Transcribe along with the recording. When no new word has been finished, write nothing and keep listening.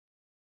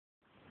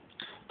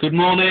Good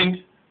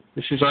morning,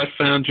 this is I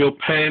Found Your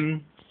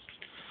Pen.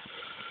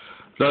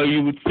 Though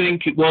you would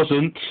think it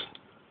wasn't,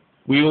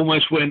 we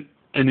almost went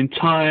an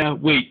entire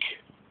week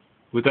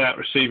without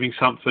receiving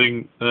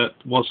something that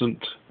wasn't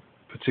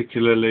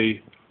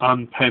particularly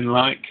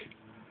unpen-like.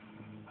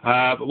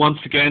 But once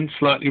again,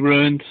 slightly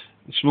ruined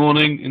this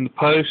morning in the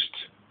post.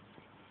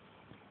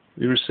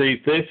 We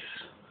received this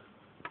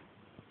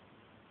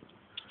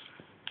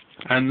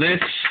and this,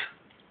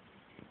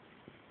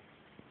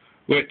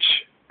 which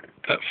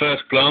at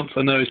first glance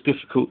I know is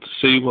difficult to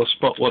see or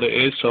spot what it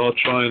is, so I'll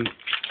try and...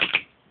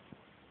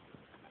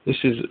 This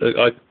is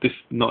this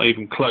not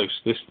even close,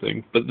 this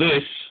thing, but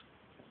this,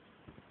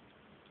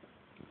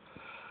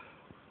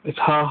 it's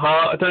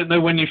ha-ha. I don't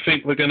know when you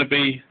think we're going to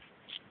be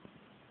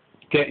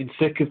getting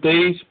sick of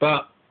these,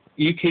 but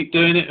you keep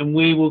doing it and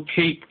we will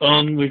keep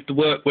on with the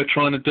work we're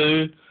trying to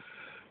do.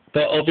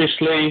 But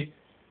obviously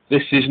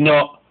this is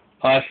not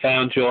I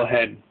Found Your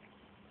Hen.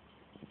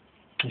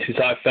 This is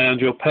I Found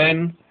Your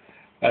Pen,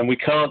 and we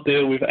can't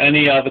deal with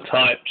any other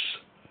types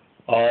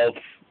of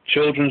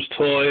children's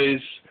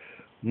toys,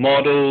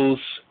 models,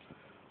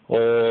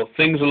 or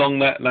things along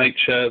that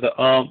nature that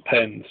aren't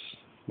pens.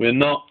 We're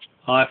not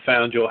I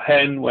Found Your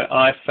Hen, we're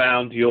I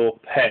Found Your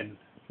Pen.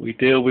 We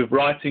deal with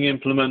writing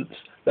implements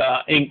that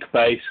are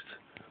ink-based,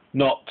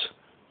 not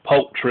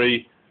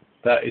poultry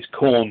that is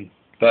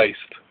corn-based.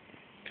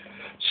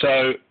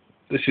 So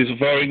this is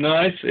very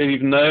nice,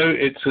 even though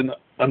it's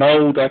an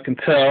old, I can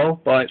tell,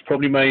 by it's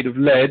probably made of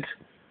lead,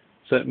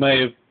 so it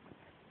may have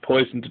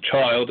poisoned a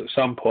child at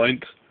some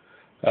point,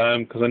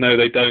 because I know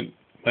they don't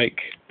make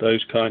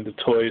those kind of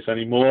toys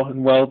anymore,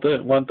 and well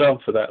done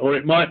for that. Or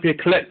it might be a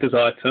collector's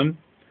item,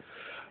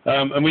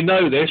 and we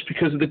know this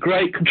because of the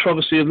great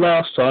controversy of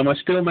last time. I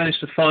still managed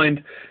to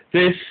find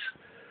this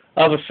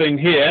other thing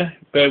here,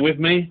 bear with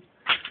me,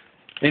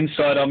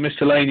 inside our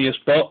miscellaneous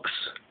box,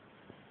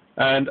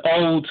 and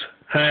old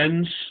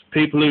hands,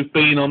 people who've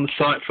been on the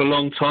site for a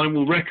long time,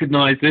 will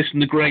recognise this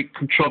and the great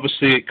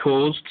controversy it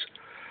caused,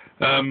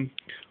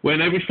 when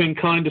everything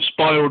kind of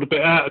spiralled a bit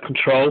out of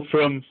control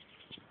from...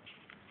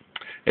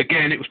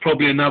 Again, it was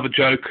probably another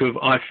joke of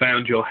I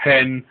Found Your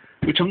Hen,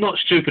 which I'm not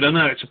stupid, I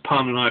know it's a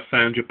pun, and I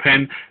Found Your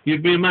Pen.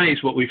 You'd be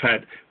amazed what we've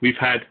had. We've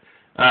had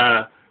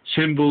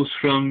symbols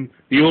from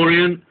the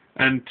Orient,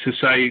 and to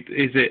say,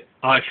 is it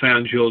I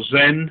Found Your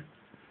Zen?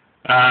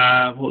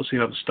 What was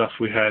the other stuff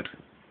we had?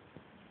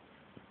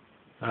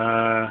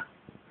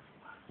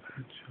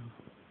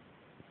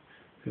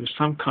 There was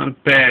some kind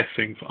of bear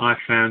thing for I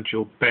Found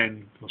Your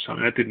Ben, or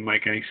something. That didn't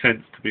make any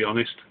sense, to be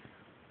honest.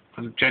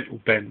 And a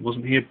gentle Ben,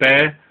 wasn't he a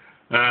bear?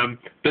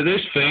 But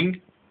this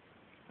thing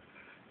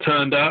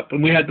turned up,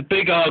 and we had the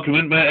big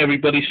argument about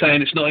everybody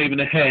saying it's not even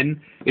a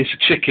hen, it's a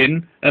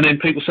chicken, and then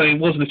people saying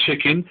it wasn't a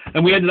chicken,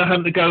 and we ended up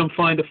having to go and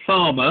find a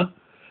farmer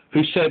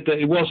who said that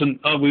it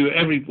wasn't.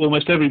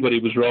 Almost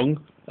everybody was wrong,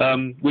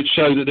 which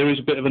showed that there is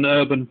a bit of an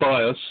urban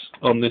bias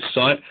on this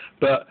site,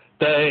 but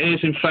there is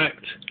in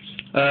fact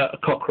a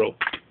cockerel.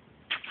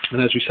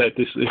 And as we said,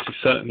 this is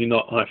certainly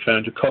not I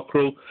Found Your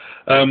Cockerel.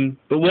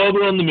 But while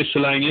we're on the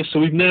miscellaneous, so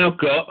we've now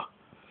got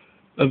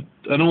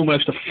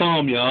almost a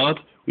farmyard.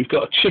 We've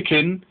got a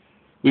chicken.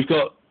 We've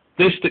got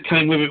this that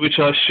came with it, which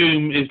I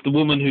assume is the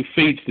woman who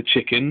feeds the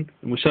chicken.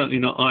 And we're certainly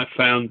not I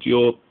Found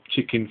Your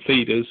Chicken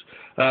feeders.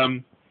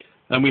 And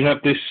we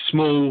have this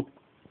small,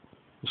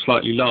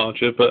 slightly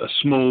larger, but a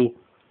small,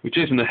 which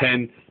isn't a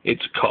hen,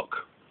 it's a cock.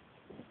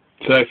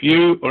 So if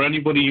you or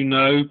anybody you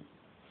know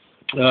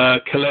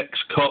collects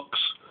cocks,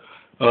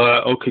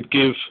 or could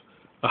give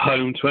a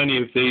home to any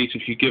of these,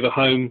 if you give a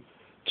home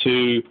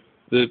to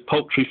the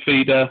poultry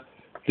feeder,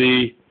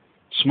 the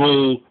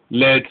small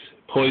lead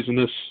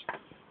poisonous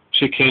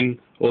chicken,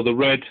 or the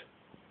red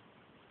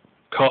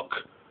cock,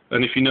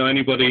 and if you know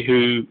anybody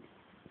who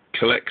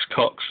collects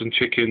cocks and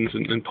chickens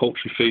and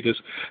poultry feeders.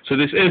 So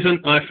this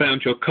isn't I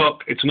Found Your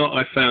Cock, it's not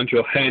I Found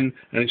Your Hen,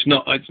 and it's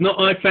not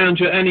I Found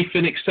Your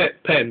anything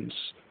except pens.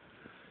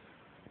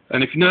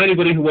 And if you know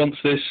anybody who wants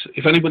this,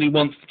 if anybody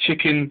wants the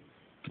chicken,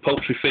 the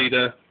poultry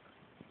feeder,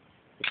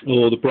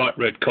 or the bright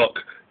red cock,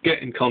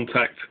 get in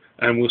contact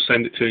and we'll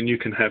send it to you, and you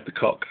can have the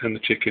cock and the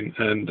chicken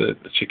and the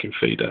chicken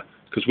feeder,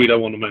 because we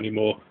don't want them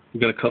anymore.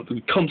 We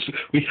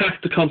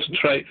have to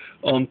concentrate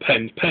on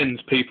pens. Pens,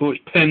 people,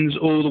 it's pens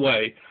all the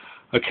way.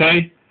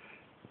 Okay?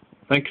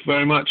 Thank you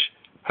very much.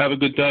 Have a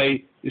good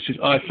day. This is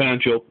I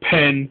Found Your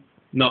Pen,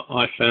 not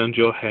I Found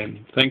Your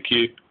Hen. Thank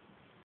you.